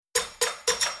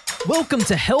Welcome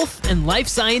to Health and Life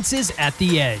Sciences at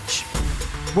the Edge,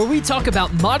 where we talk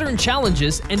about modern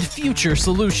challenges and future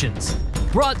solutions.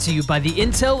 Brought to you by the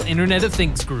Intel Internet of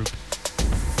Things Group.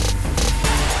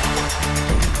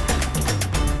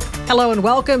 Hello and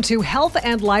welcome to Health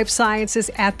and Life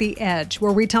Sciences at the Edge,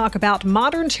 where we talk about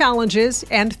modern challenges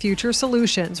and future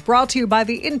solutions, brought to you by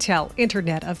the Intel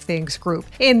Internet of Things Group.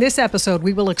 In this episode,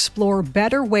 we will explore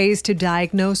better ways to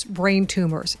diagnose brain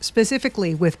tumors,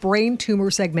 specifically with brain tumor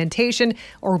segmentation,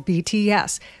 or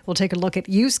BTS. We'll take a look at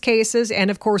use cases and,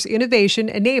 of course, innovation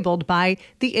enabled by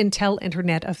the Intel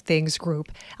Internet of Things Group.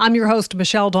 I'm your host,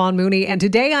 Michelle Dawn Mooney, and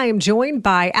today I am joined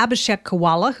by Abhishek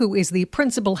Kawala, who is the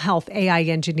Principal Health AI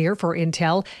Engineer for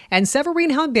Intel, and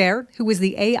Séverine Humbert, who is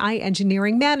the AI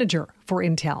Engineering Manager for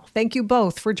Intel. Thank you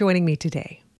both for joining me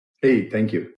today. Hey,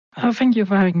 thank you. Thank you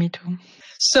for having me too.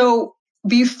 So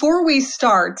before we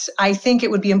start, I think it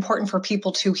would be important for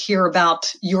people to hear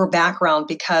about your background,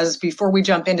 because before we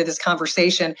jump into this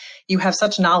conversation, you have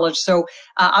such knowledge. So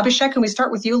Abhishek, can we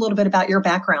start with you a little bit about your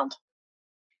background?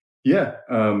 Yeah.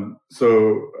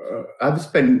 I've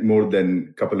spent more than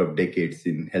a couple of decades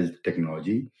in health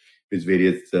technology with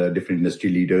various different industry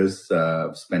leaders,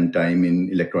 spent time in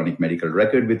electronic medical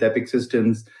record with Epic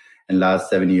Systems. And last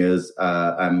 7 years,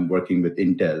 I'm working with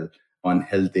Intel on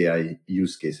health AI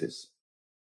use cases.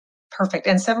 Perfect.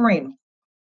 And Séverine?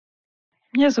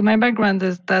 Yeah, so my background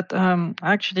is that I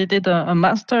actually did a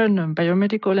master in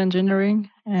biomedical engineering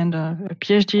and a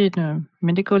PhD in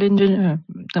medical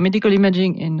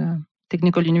imaging in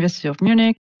Technical University of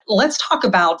Munich. Let's talk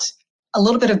about a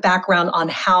little bit of background on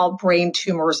how brain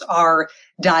tumors are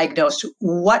diagnosed.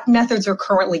 What methods are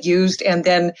currently used, and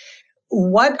then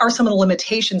what are some of the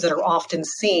limitations that are often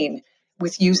seen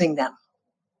with using them?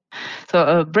 So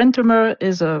a brain tumor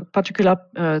is a particular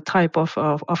type of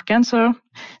cancer.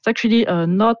 It's actually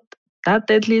not that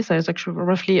deadly. So it's actually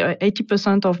roughly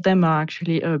 80% of them are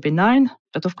actually benign.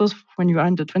 But of course, when you are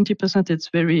in the 20%, it's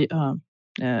very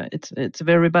it's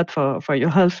very bad for your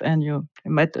health, and you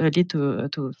might lead to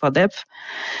for death.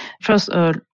 First,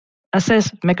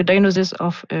 make a diagnosis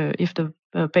of if the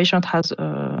patient has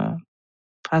a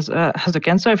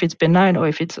cancer, if it's benign or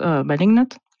if it's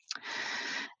malignant.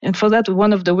 And for that,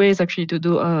 one of the ways actually to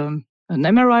do an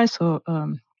MRI, so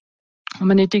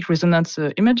magnetic resonance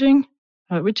imaging,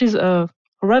 which is a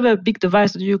rather big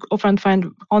device that you often find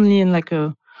only in like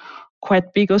a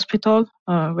quite big hospital,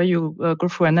 where you go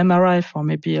through an MRI for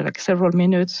maybe like several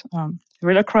minutes. You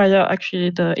will acquire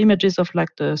actually the images of like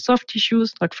the soft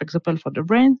tissues, like for example for the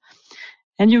brain,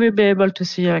 and you will be able to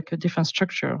see like a different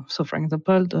structure. So for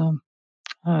example,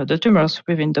 the tumors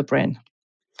within the brain.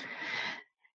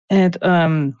 And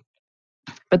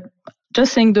but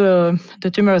just seeing the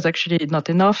tumor is actually not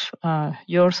enough.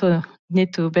 You also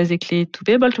need to basically, to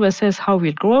be able to assess how it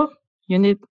will grow, you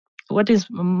need, what is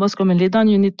most commonly done,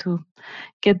 you need to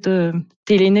get the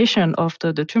delineation of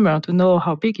the tumor to know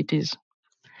how big it is.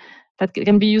 That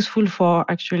can be useful for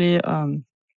actually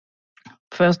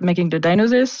first making the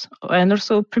diagnosis and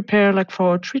also prepare like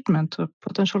for treatment,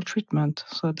 potential treatment.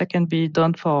 So that can be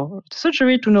done for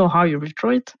surgery to know how you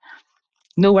withdraw it,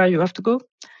 know where you have to go,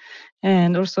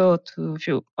 and also if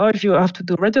you have to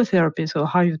do radiotherapy, so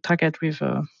how you target with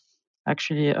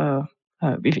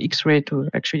with X-ray to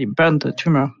actually burn the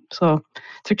tumor. So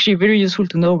it's actually very useful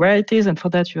to know where it is, and for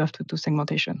that you have to do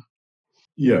segmentation.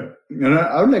 Yeah, and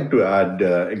I would like to add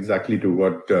exactly to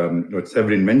what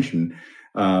Séverine mentioned.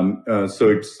 So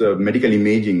it's medical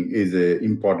imaging is an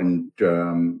important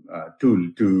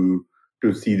tool to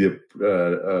see the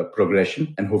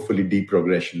progression and hopefully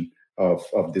deprogression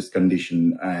of this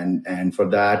condition. And for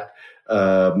that,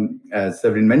 as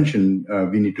Séverine mentioned,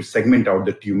 we need to segment out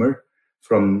the tumor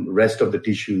from rest of the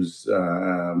tissues,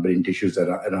 brain tissues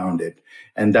around it.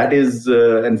 And that is,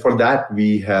 and for that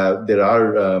there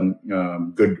are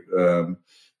good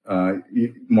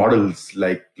models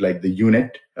like the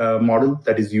UNET model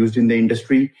that is used in the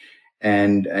industry.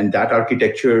 And that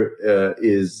architecture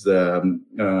is good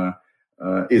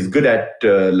at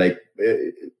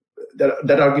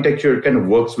that architecture kind of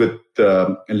works with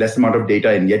a less amount of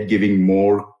data and yet giving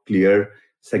more clear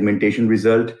segmentation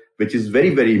result, which is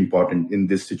very, very important in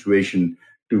this situation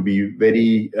to be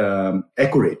very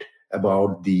accurate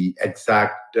about the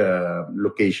exact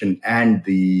location and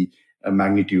the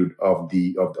magnitude of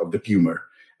the tumor.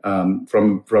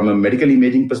 From a medical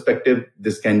imaging perspective,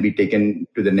 this can be taken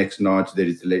to the next notch. There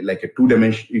is like a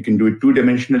two-dimension. You can do it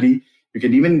two-dimensionally. You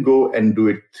can even go and do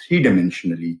it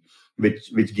three-dimensionally,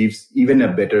 which gives even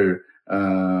a better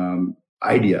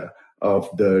idea of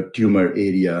the tumor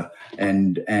area.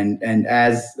 And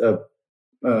as a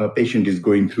patient is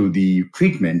going through the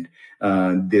treatment,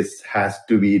 this has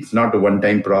to be, it's not a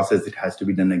one-time process. It has to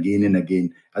be done again and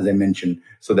again, as I mentioned,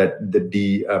 so that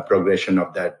the progression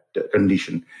of that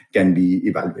condition can be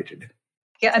evaluated.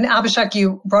 Yeah, and Abhishek,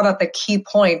 you brought up a key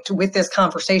point with this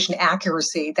conversation,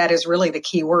 accuracy. That is really the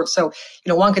key word. So,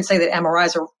 one could say that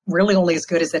MRIs are really only as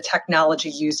good as the technology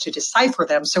used to decipher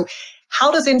them. So how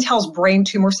does Intel's brain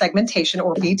tumor segmentation,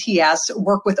 or BTS,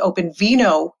 work with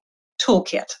OpenVINO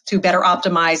toolkit to better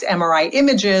optimize MRI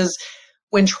images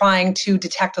when trying to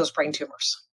detect those brain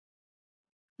tumors?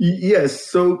 Yes.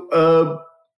 So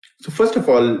first of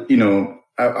all,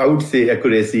 I would say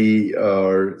accuracy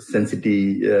or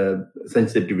sensitivity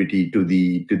to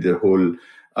the whole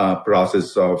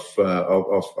process of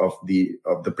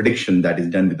the prediction that is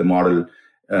done with the model.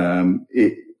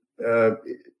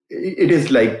 It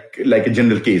is like a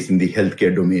general case in the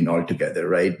healthcare domain altogether,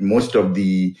 right? Most of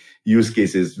the use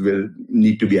cases will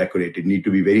need to be accurate. It need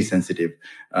to be very sensitive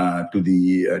to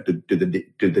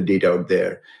the data out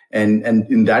there, and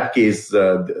in that case,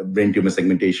 the brain tumor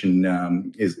segmentation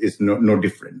is no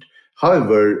different.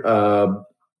 However,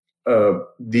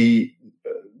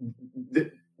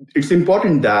 it's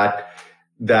important that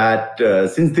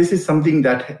since this is something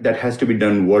that has to be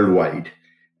done worldwide.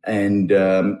 And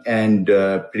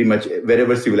pretty much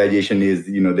wherever civilization is,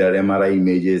 there are MRI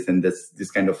images, and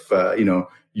this kind of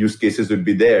use cases would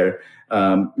be there.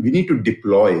 We need to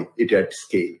deploy it at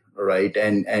scale, right?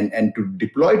 And to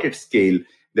deploy it at scale,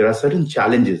 there are certain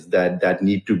challenges that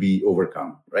need to be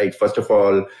overcome, right? First of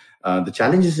all, the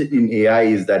challenges in AI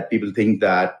is that people think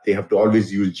that they have to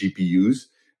always use GPUs,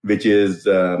 which is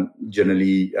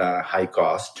generally high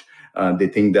cost. They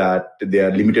think that they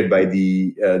are limited by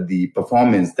the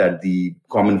performance that the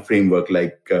common framework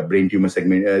like brain tumor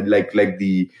segment, like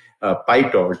the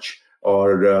PyTorch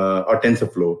or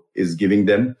TensorFlow is giving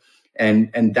them,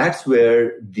 and that's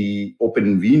where the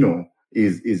OpenVINO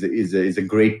is a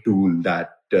great tool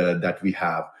that we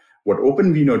have. What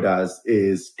OpenVINO does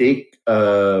is take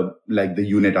like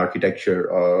the UNet architecture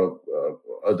or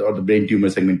the brain tumor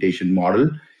segmentation model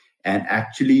and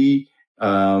actually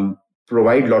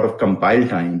provide a lot of compile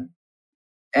time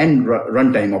and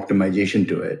runtime optimization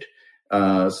to it,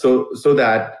 so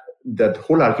that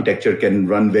whole architecture can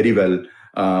run very well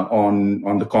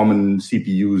on the common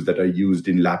CPUs that are used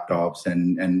in laptops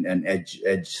and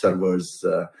edge servers,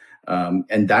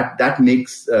 and that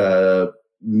makes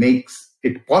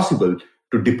it possible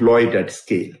to deploy it at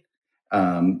scale.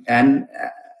 And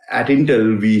at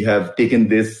Intel, we have taken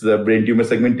this brain tumor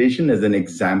segmentation as an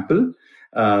example.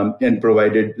 And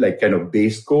provided like kind of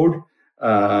base code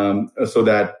so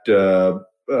that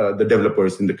the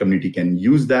developers in the community can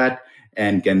use that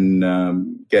and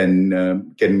can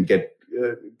get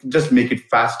just make it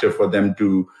faster for them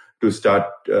to start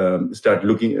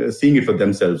seeing it for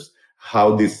themselves,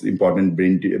 how this important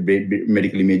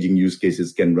medical imaging use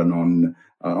cases can run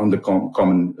on the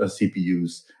common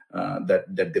CPUs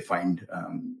that they find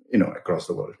across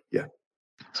the world. Yeah.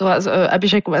 So as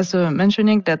Abhishek was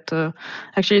mentioning that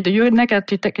actually the UNet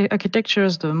architecture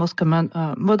is the most common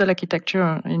model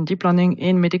architecture in deep learning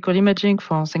in medical imaging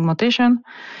for segmentation.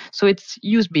 So it's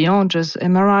used beyond just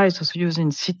MRI. It's also used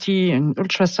in CT and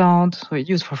ultrasound. So it's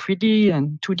used for 3D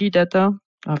and 2D data,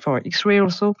 for X-ray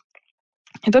also.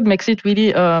 And that makes it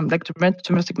really like the brain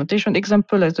tumor segmentation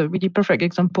example as a really perfect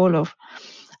example of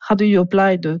how do you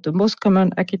apply the most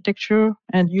common architecture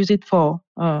and use it for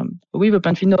with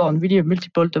OpenVINO on really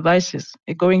multiple devices,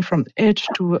 going from edge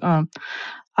to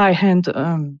high-end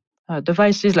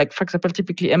devices. Like, for example,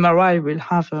 typically MRI will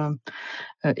have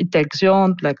Intel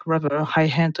Xeon, like rather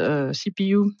high-end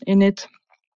CPU in it.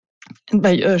 And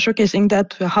by showcasing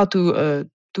that, how to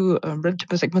do brain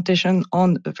tumor segmentation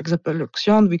on, for example,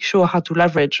 Xeon, we show how to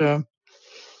leverage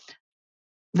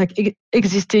like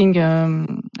existing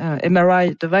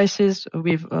MRI devices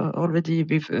with already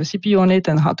with CPU on it,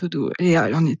 and how to do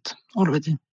AI on it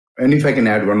already. And if I can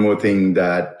add one more thing,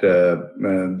 that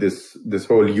this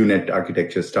whole UNet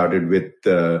architecture started with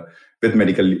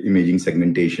medical imaging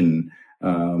segmentation.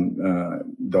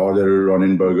 The author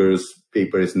Ronenberger's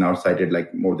paper is now cited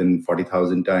like more than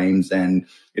 40,000 times, and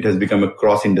it has become a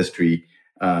cross-industry.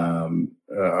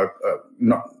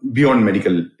 Not beyond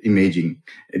medical imaging,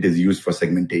 it is used for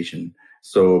segmentation.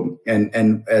 So,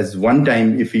 and as one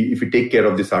time, if we take care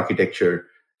of this architecture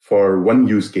for one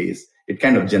use case, it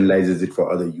kind of generalizes it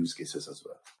for other use cases as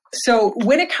well. So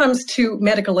when it comes to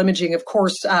medical imaging, of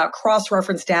course,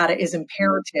 cross-reference data is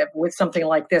imperative with something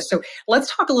like this. So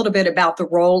let's talk a little bit about the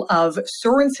role of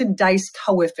Sorensen-Dice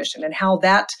coefficient and how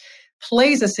that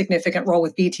plays a significant role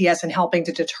with BTS in helping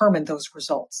to determine those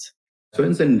results.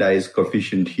 Sorensen-Dice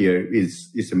coefficient here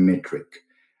is a metric.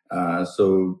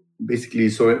 So basically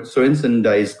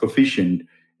Sorensen-Dice coefficient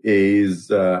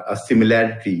is a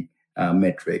similarity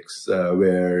metrics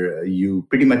where you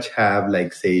pretty much have,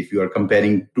 like, say, if you are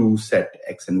comparing two set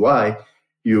X and Y,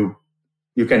 you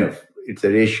kind of, it's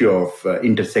a ratio of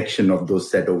intersection of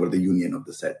those set over the union of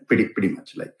the set, pretty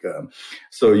much, like,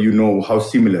 so you know how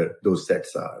similar those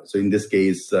sets are. So in this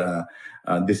case,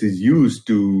 this is used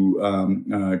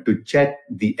to check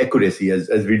the accuracy, as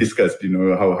we discussed,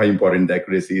 how important the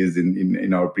accuracy is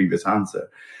in our previous answer.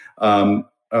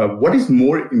 What is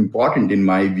more important, in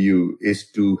my view, is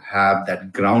to have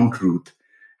that ground truth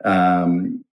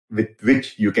with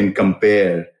which you can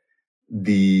compare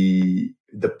the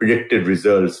predicted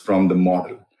results from the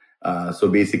model. So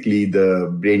basically, the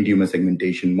brain tumor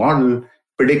segmentation model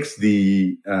predicts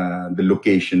the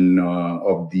location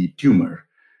of the tumor.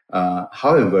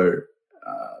 However,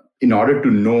 in order to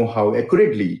know how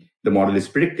accurately the model is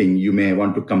predicting, you may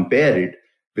want to compare it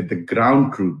with the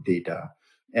ground truth data.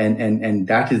 And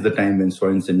that is the time when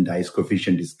Sorensen-Dice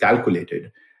coefficient is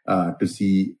calculated to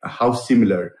see how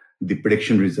similar the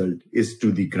prediction result is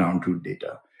to the ground truth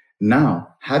data.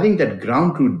 Now, having that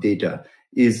ground truth data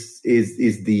is as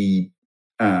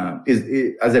I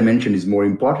mentioned, is more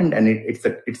important, and it's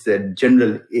a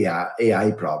general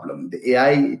AI problem. The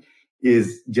AI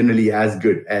is generally as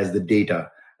good as the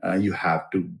data you have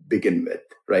to begin with,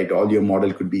 right? All your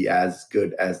model could be as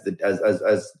good as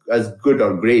good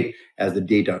or great as the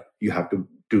data you have to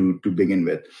begin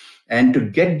with. And to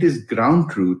get this ground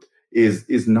truth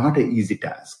is not an easy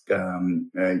task.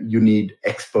 You need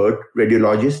expert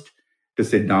radiologists to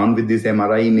sit down with these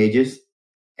MRI images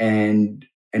and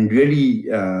really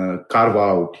carve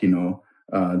out,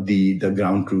 the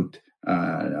ground truth,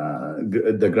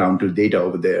 the ground truth data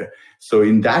over there. So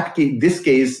in this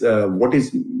case, what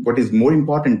is more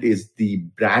important is the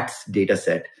BRATS data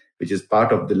set, which is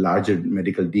part of the larger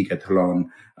medical decathlon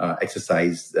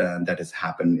exercise that has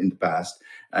happened in the past.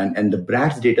 And the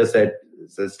BRATS data set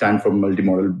stands for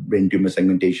multimodal brain tumor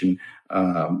segmentation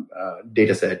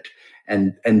data set.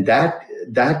 And that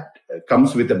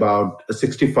comes with about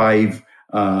 65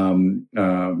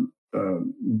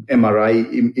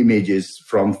 MRI images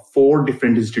from 4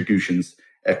 different institutions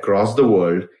across the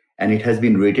world, and it has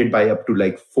been rated by up to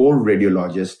like 4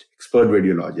 radiologists, expert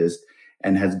radiologists,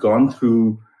 and has gone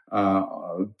through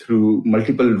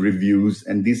multiple reviews,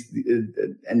 and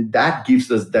that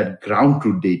gives us that ground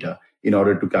truth data in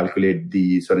order to calculate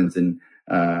the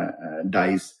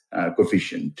Sorensen-Dice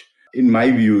coefficient. In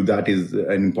my view, that is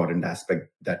an important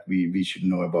aspect that we should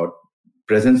know about.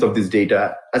 Presence of this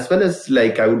data, as well as,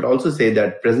 like, I would also say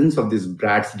that presence of this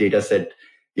BRATS data set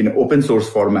in open source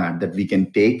format that we can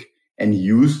take and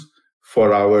use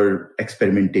for our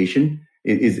experimentation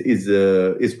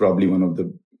is probably one of the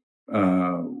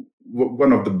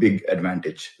big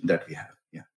advantage that we have.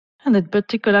 Yeah. And in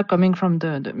particular, coming from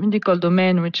the medical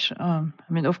domain, which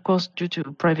of course, due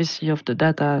to privacy of the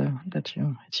data it's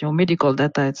your medical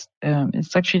data,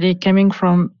 it's actually coming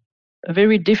from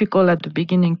very difficult at the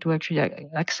beginning to actually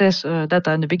access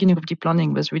data. In the beginning of deep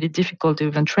learning was really difficult to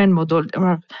even train model. There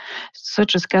were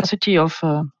such a scarcity of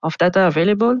data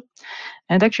available,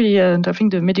 and actually, I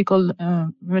think the medical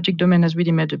domain has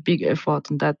really made a big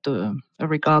effort in that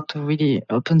regard to really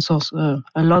open source a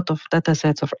lot of data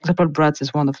sets. So, for example, BRATS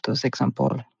is one of those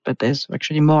examples, but there's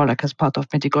actually more, like, as part of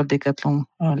medical decathlon,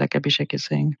 like Abhishek is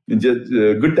saying. Just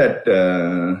good that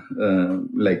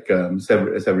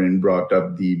Severin brought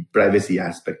up the privacy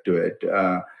aspect to it.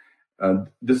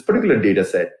 This particular data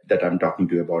set that I'm talking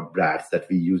to you about, BRATS, that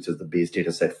we use as the base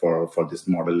data set for this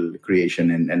model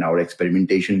creation and our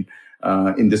experimentation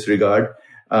in this regard,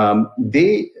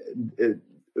 they've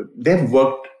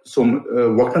worked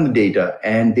on the data,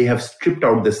 and they have stripped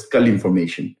out the skull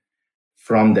information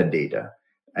from that data.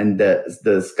 And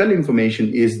the skull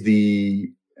information is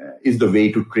the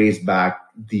way to trace back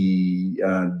those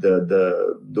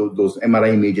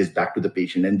MRI images back to the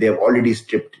patient, and they have already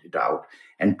stripped it out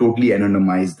and totally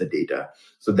anonymized the data.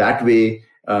 So that way,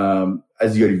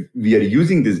 as we are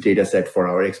using this data set for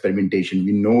our experimentation,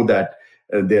 we know that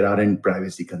there aren't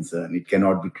privacy concerns. It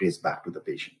cannot be traced back to the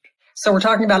patient. So we're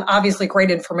talking about obviously great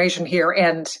information here,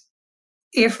 and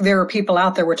if there are people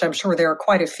out there, which I'm sure there are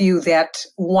quite a few, that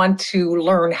want to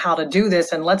learn how to do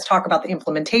this, and let's talk about the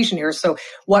implementation here. So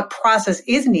what process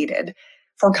is needed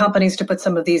for companies to put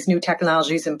some of these new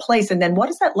technologies in place, and then what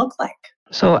does that look like?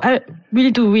 So I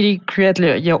really create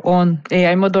your own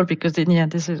AI model, because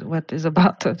this is what it's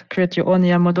about, to create your own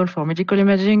AI model for medical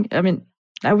imaging.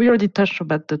 We already touched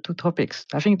about the 2 topics.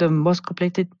 I think the most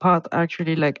complicated part are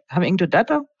actually like having the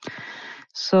data.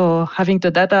 So having the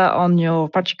data on your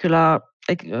particular,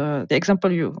 the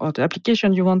example or the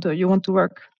application you want to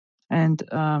work And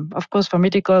of course, for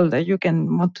medical, you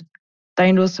can want to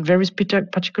diagnose a very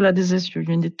particular disease. You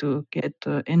need to get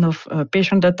enough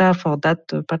patient data for that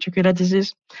particular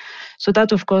disease. So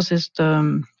that, of course, is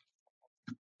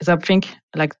I think,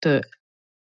 like the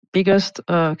biggest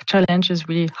challenge is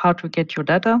really how to get your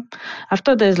data.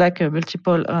 After, there's like a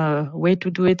multiple way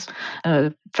to do it.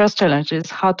 First challenge is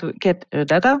how to get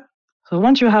data. So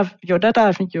once you have your data,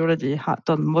 I think you already have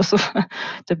done most of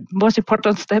the most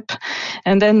important step.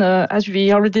 And then, as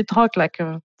we already talked, like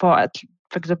for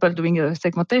example, doing a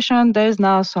segmentation, there is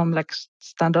now some like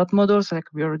standard models, like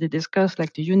we already discussed,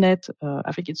 like the UNet.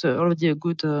 I think it's already a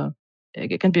good.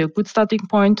 It can be a good starting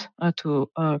point to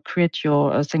create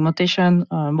your segmentation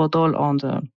model on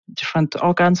the different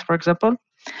organs, for example.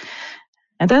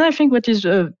 And then I think what is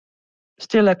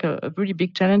still like a really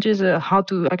big challenge is how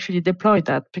to actually deploy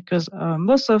that, because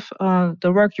most of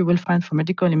the work you will find for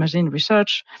medical imaging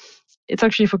research, it's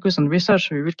actually focused on research.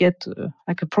 So you will get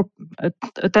like a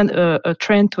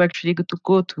trend to actually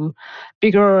go to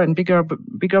bigger and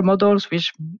bigger models,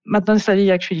 which might not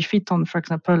necessarily actually fit on, for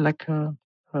example, like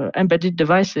embedded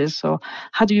devices. So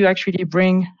how do you actually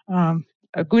bring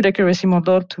a good accuracy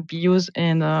model to be used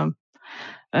in a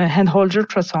handheld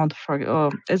ultrasound?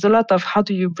 There's a lot of how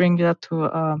do you bring that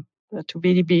to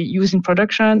really be used in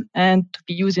production and to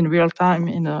be used in real time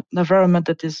in an environment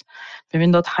that is maybe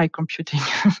not high computing.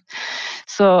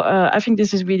 So I think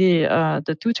this is really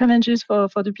the two challenges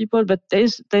for the people, but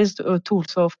there's a tool.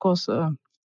 So of course,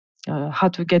 how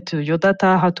to get your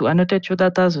data, how to annotate your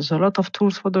data. There's a lot of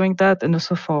tools for doing that, and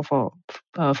also for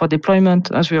deployment,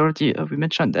 as we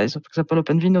mentioned. There's, for example,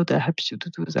 OpenVINO that helps you to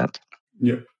do that.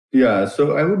 Yeah.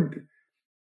 So I would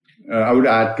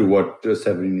add to what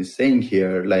Severin is saying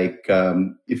here. Like,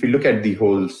 if you look at the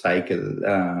whole cycle,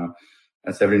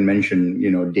 as Severin mentioned,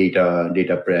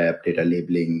 data prep, data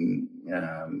labeling,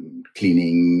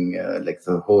 cleaning, like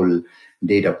the whole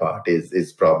data part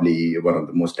is probably one of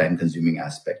the most time-consuming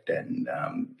aspect, and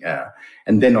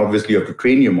then obviously you have to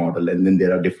train your model, and then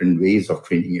there are different ways of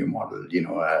training your model.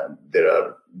 There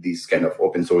are these kind of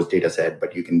open source data set,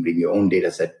 but you can bring your own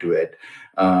data set to it.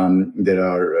 There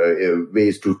are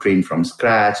ways to train from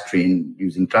scratch, train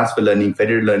using transfer learning,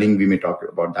 federated learning. We may talk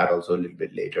about that also a little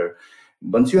bit later.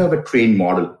 Once you have a trained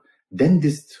model, then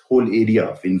this whole area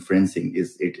of inferencing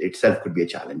itself could be a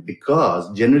challenge, because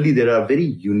generally there are very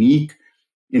unique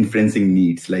inferencing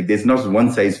needs. Like, there's not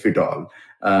one size fit all.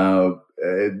 The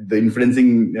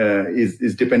inferencing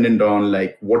is dependent on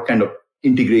like what kind of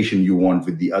integration you want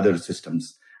with the other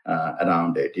systems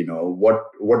around it.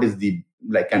 What is the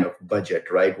like kind of budget,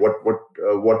 right? What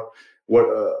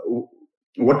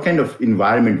kind of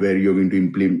environment where you're going to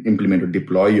implement or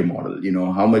deploy your model?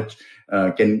 How much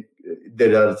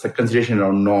there are some consideration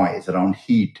around noise, around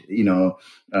heat,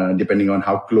 depending on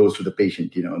how close to the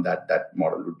patient, that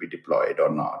model would be deployed or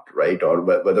not, right? Or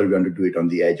whether you're going to do it on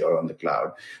the edge or on the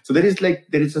cloud. So there is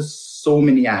so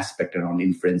many aspects around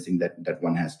inferencing that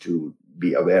one has to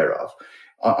be aware of.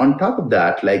 On top of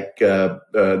that, like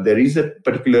there is a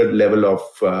particular level of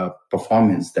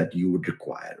performance that you would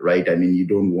require, right? I mean, you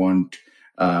don't want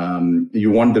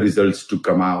you want the results to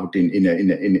come out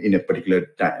in a particular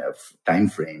time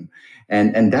frame,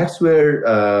 and that's where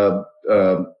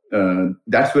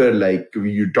like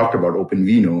you talked about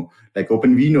OpenVINO. Like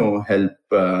OpenVINO help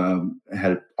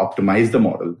optimize the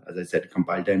model, as I said,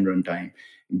 compile time, runtime,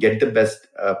 get the best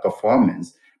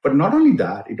performance. But not only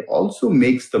that, it also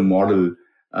makes the model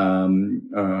kind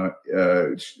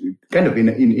of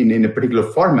in a particular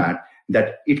format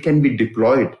that it can be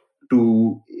deployed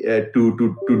to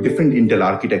different Intel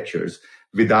architectures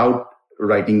without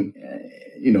writing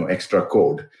extra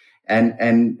code, and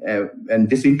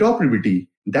this interoperability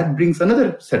that brings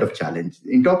another set of challenge.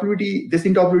 This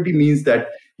interoperability means that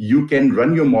you can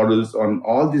run your models on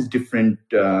all these different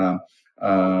silicon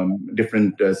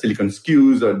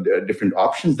SKUs or different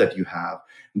options that you have.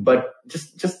 But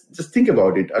just think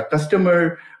about it. A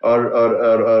customer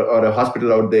or a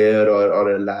hospital out there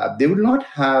or a lab, they will not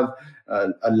have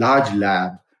a large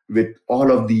lab with all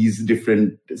of these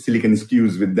different silicon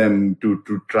SKUs with them to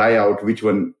try out which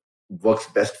one works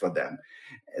best for them.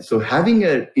 So having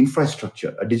a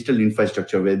digital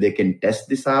infrastructure where they can test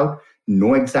this out,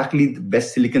 know exactly the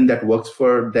best silicon that works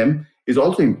for them is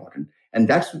also important. And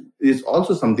that is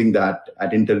also something that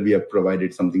at Intel we have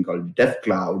provided something called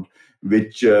DevCloud,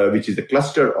 which is a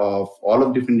cluster of all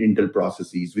of different Intel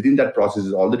processes. Within that process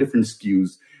is all the different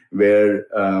SKUs where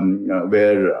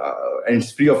and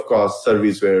it's free of cost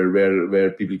service where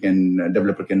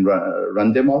developer can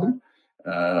run their model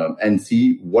and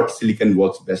see what silicon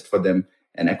works best for them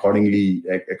and accordingly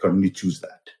choose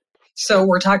that. So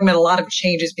we're talking about a lot of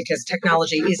changes because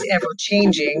technology is ever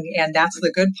changing. And that's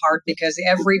the good part because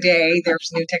every day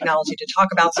there's new technology to talk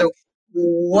about. So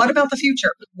what about the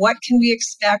future? What can we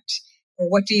expect? Or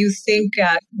what do you think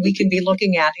we can be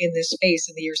looking at in this space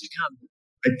in the years to come?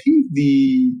 I think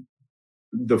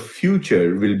the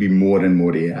future will be more and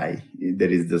more AI.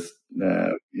 There is this,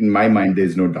 in my mind,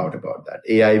 there's no doubt about that.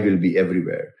 AI will be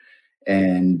everywhere.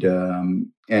 And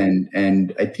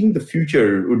I think the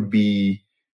future would be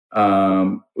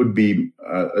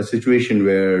a situation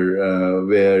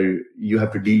where you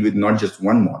have to deal with not just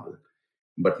one model,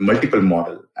 but multiple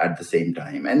model at the same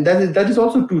time. And that is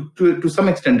also to some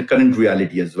extent the current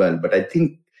reality as well. But I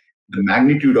think the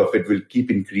magnitude of it will keep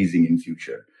increasing in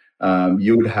future.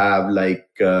 You would have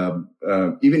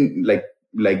even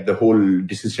the whole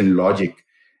decision logic.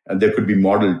 There could be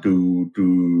model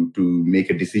to make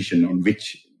a decision on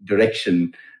which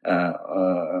direction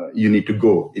you need to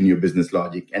go in your business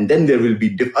logic, and then there will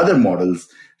be other models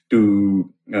to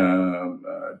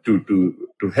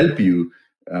help you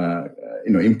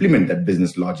implement that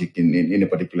business logic in a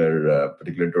particular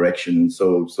direction.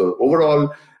 So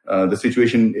overall, the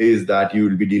situation is that you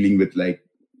will be dealing with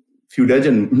few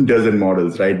dozen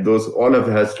models, right? Those all of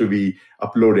has to be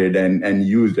uploaded and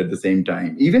used at the same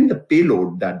time. Even the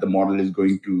payload that the model is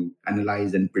going to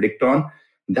analyze and predict on,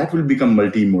 that will become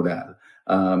multimodal.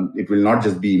 It will not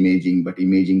just be imaging, but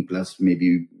imaging plus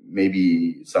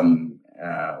maybe some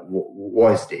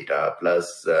voice data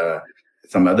plus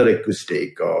some other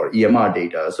acoustic or EMR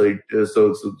data. So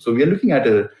we are looking at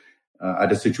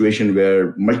a situation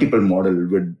where multiple model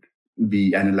would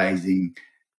be analyzing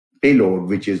payload,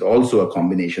 which is also a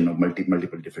combination of multiple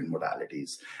different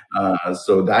modalities.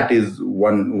 So that is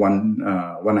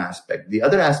one aspect. The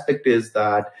other aspect is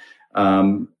that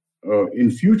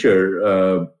in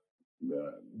future,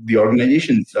 the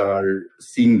organizations are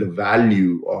seeing the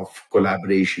value of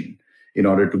collaboration in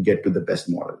order to get to the best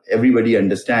model. Everybody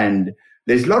understand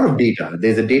there's a lot of data.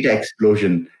 There's a data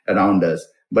explosion around us.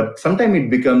 But sometimes it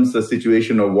becomes a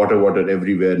situation of water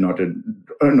everywhere,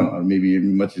 maybe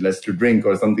much less to drink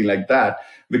or something like that,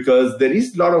 because there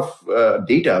is a lot of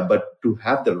data, but to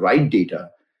have the right data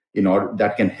in order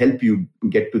that can help you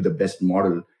get to the best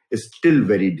model is still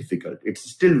very difficult. It's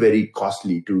still very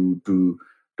costly to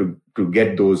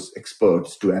get those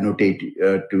experts to annotate,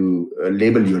 to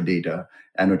label your data,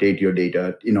 annotate your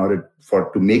data in order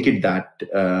to make it that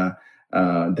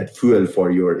fuel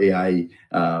for your AI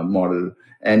model.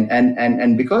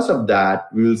 And because of that,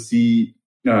 we will see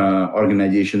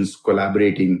organizations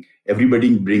collaborating,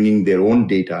 everybody bringing their own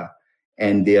data,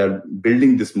 and they are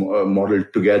building this model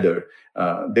together.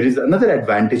 There is another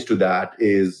advantage to that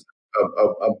is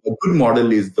a good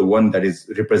model is the one that is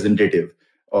representative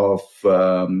of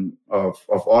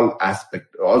all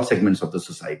segments of the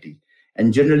society.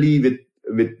 And generally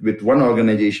with one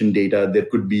organization data, there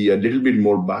could be a little bit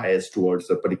more bias towards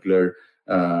a particular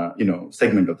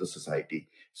segment of the society.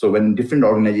 So when different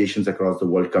organizations across the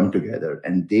world come together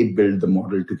and they build the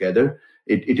model together,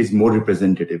 it is more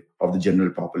representative of the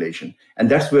general population. And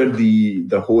that's where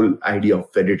the whole idea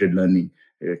of federated learning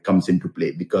comes into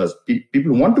play, because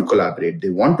people want to collaborate. They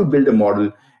want to build a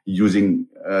model using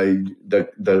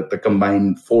the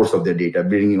combined force of their data,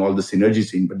 bringing all the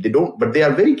synergies in, but they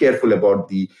are very careful about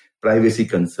the privacy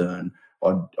concern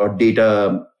or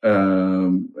data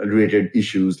related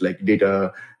issues like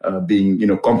data being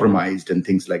compromised and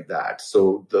things like that.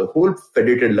 So the whole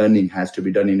federated learning has to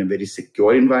be done in a very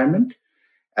secure environment.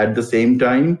 At the same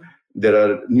time, there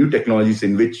are new technologies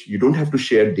in which you don't have to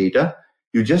share data.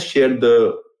 You just share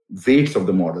the weights of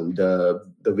the model.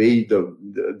 The way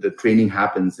the training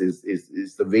happens is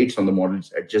the weights on the model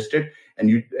is adjusted,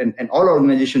 and all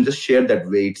organizations just share that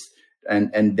weights.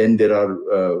 And then there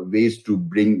are ways to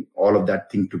bring all of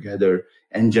that thing together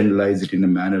and generalize it in a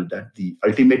manner that the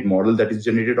ultimate model that is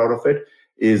generated out of it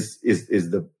is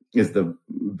the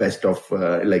best of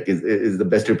is the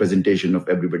best representation of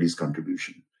everybody's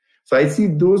contribution. So I see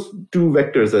those two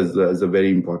vectors as a very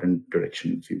important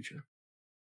direction in the future.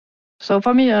 So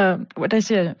for me, what I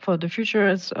see for the future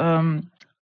is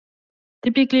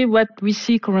typically what we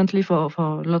see currently for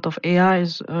a lot of AI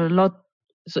is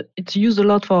it's used a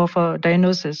lot for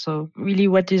diagnosis. So really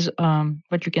what you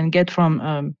can get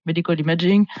from medical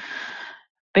imaging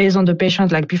based on the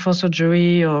patient, like before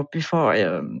surgery or before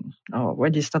or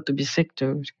when they start to be sick,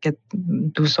 to get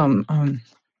some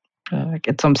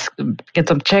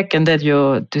check, and then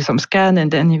you do some scan,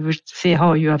 and then you will see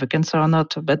how you have a cancer or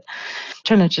not. But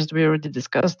challenges we already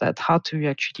discussed, that how to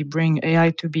actually bring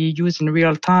AI to be used in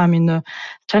real time in a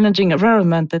challenging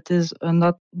environment that is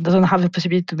doesn't have the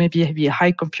possibility to maybe be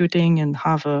high computing and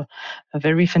have a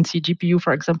very fancy GPU,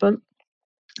 for example.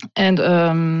 And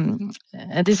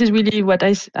this is really what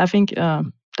I think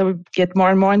that will get more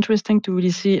and more interesting to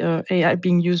really see AI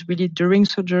being used really during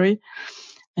surgery.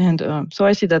 And so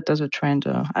I see that as a trend.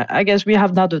 I guess we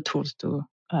have now the tools to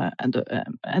and the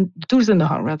tools and the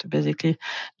hardware to basically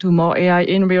do more AI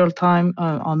in real time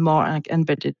on more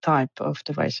embedded type of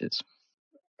devices.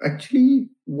 Actually,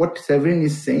 what Severin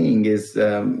is saying is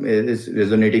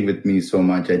resonating with me so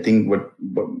much. I think what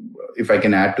if I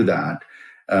can add to that,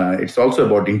 it's also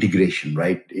about integration,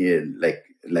 right?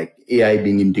 Like AI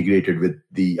being integrated with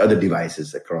the other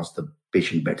devices across the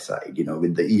patient bedside,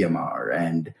 with the EMR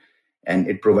and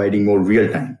it providing more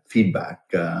real-time feedback,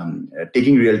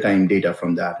 taking real-time data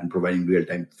from that and providing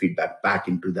real-time feedback back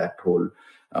into that whole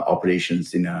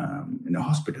operations in a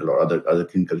hospital or other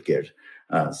clinical care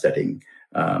setting.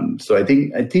 So I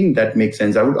think that makes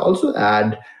sense. I would also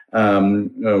add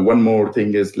one more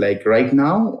thing is like right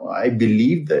now, I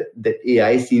believe that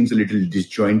AI seems a little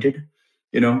disjointed,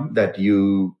 that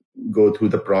you go through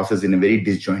the process in a very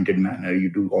disjointed manner. You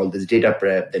do all this data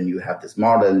prep, then you have this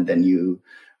model, then you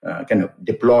kind of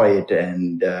deploy it,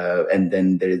 and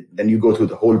then you go through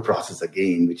the whole process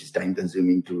again, which is time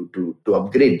consuming to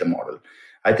upgrade the model.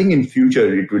 I think in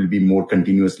future it will be more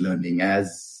continuous learning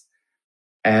as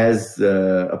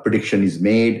a prediction is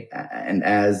made and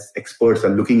as experts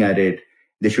are looking at it,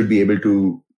 they should be able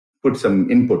to put some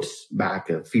inputs back,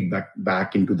 feedback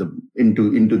back into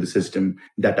the system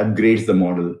that upgrades the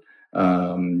model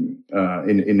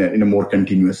in a more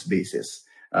continuous basis.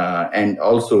 And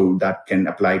also that can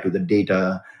apply to the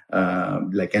data,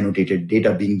 like annotated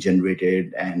data being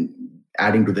generated and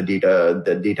adding to the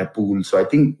data pool. So I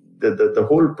think the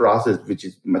whole process, which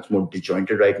is much more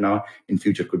disjointed right now, in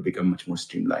future could become much more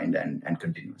streamlined and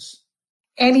continuous.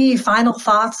 Any final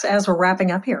thoughts as we're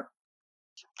wrapping up here?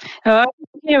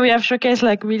 Here we have showcased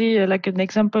like really like an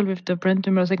example with the brain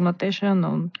tumor segmentation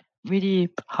on really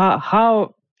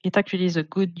how it actually is a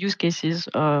good use cases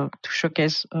to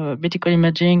showcase medical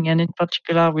imaging, and in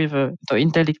particular with the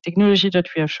Intel technology that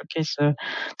we have showcased,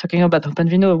 talking about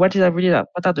OpenVINO. What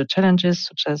are the challenges,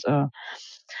 such as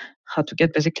how to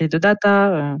get basically the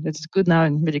data that's good now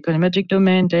in medical imaging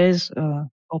domain. There's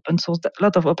open source, a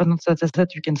lot of open source data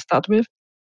that you can start with.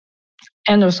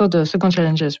 And also the second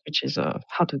challenges, which is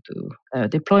how to do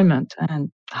deployment,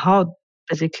 and how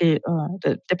basically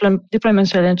the deployment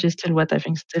challenge is still what I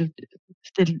think still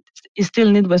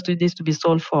needs to be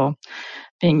solved for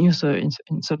being used in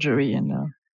surgery and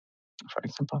for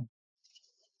example.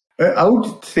 I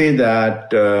would say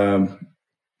that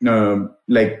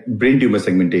like brain tumor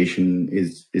segmentation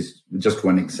is just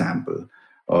one example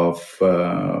of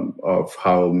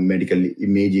how medical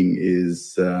imaging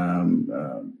is.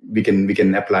 We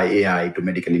can apply AI to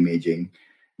medical imaging,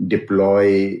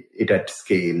 deploy it at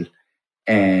scale,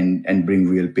 and bring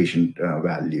real patient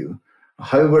value.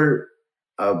 However,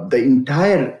 the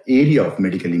entire area of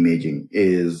medical imaging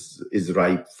is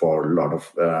ripe for a lot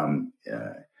of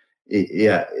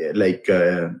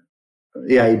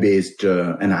AI-based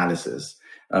analysis.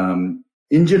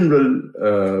 In general,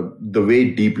 the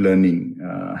way deep learning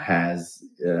has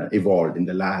evolved in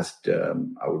the last,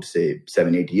 I would say,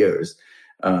 7-8 years,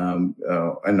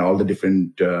 and all the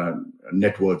different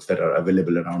networks that are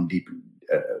available around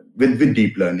with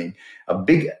deep learning, a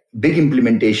big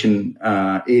implementation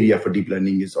area for deep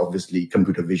learning is obviously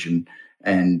computer vision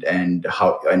and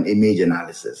image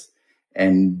analysis,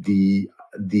 and the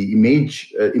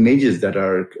images that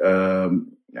are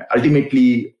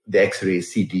ultimately the X-ray,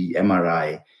 CT,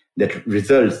 MRI that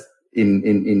results in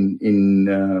an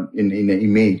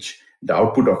image. The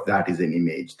output of that is an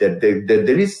image. There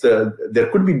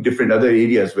could be different other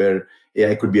areas where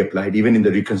AI could be applied, even in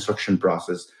the reconstruction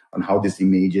process on how these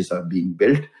images are being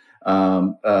built.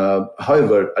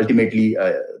 However, ultimately,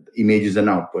 image is an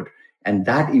output. And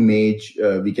that image,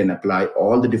 we can apply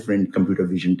all the different computer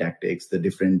vision tactics, the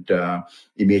different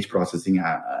image processing,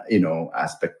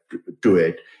 aspect to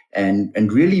it,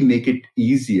 and really make it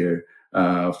easier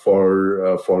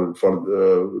for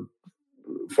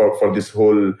this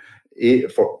whole,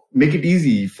 make it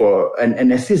easy for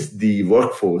and assist the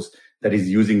workforce that is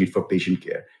using it for patient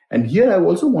care. And here I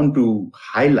also want to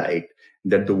highlight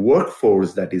that the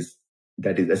workforce that is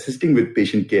assisting with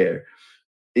patient care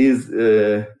is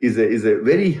a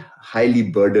very highly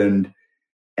burdened,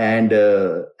 and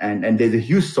there's a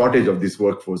huge shortage of this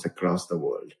workforce across the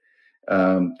world.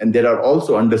 And there are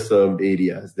also underserved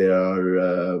areas. There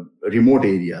are remote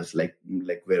areas like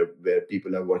where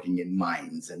people are working in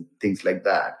mines and things like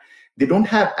that. They don't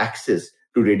have access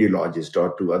to radiologists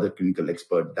or to other clinical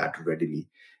experts that readily.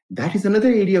 That is another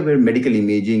area where medical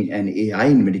imaging and AI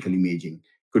in medical imaging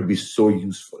could be so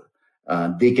useful.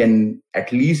 they can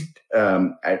at least,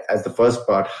 as the first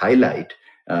part, highlight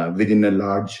within a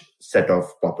large set of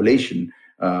population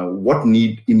what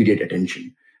need immediate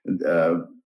attention.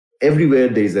 Everywhere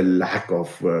there is a lack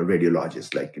of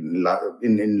radiologists, like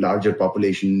in larger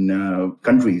population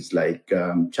countries like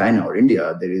China or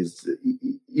India, there is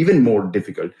even more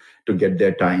difficult to get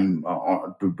their time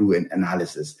to do an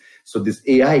analysis. So this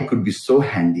AI could be so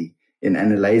handy in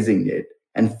analyzing it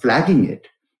and flagging it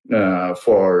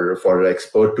for an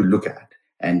expert to look at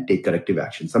and take corrective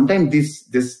action. Sometimes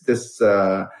this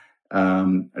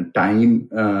time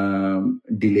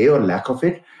delay or lack of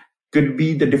it could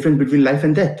be the difference between life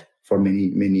and death for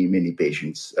many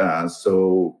patients.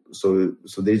 So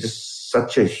there's just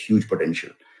such a huge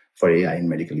potential for AI in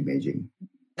medical imaging.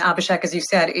 Abhishek, as you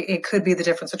said, it could be the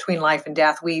difference between life and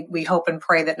death. We hope and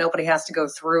pray that nobody has to go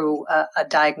through a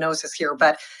diagnosis here.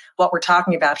 But what we're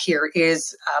talking about here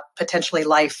is potentially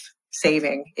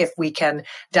life-saving if we can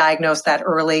diagnose that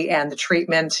early and the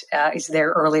treatment is there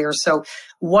earlier. So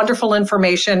wonderful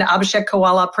information. Abhishek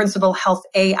Kawala, Principal Health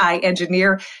AI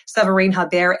Engineer, Severine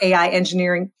Haber, AI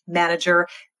Engineering Manager.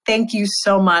 Thank you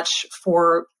so much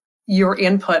for your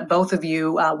input, both of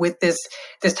you, with this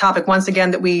topic, once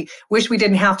again, that we wish we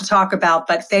didn't have to talk about,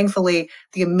 but thankfully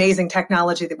the amazing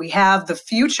technology that we have, the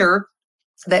future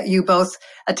that you both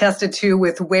attested to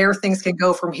with where things can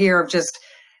go from here, of just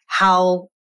how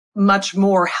much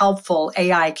more helpful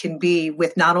AI can be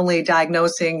with not only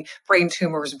diagnosing brain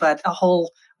tumors, but a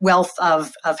whole wealth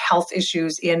of health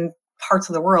issues in parts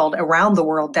of the world, around the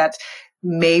world, that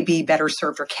may be better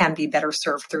served or can be better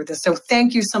served through this. So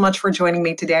thank you so much for joining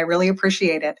me today. I really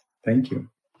appreciate it. Thank you.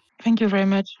 Thank you very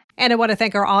much. And I want to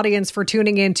thank our audience for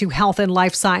tuning in to Health and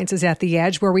Life Sciences at the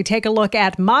Edge, where we take a look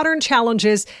at modern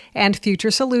challenges and future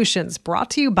solutions,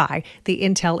 brought to you by the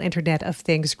Intel Internet of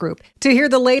Things Group. To hear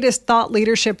the latest thought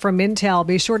leadership from Intel,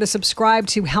 be sure to subscribe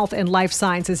to Health and Life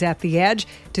Sciences at the Edge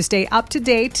to stay up to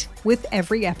date with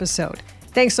every episode.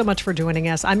 Thanks so much for joining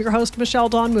us. I'm your host, Michelle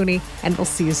Dawn Mooney, and we'll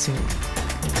see you soon.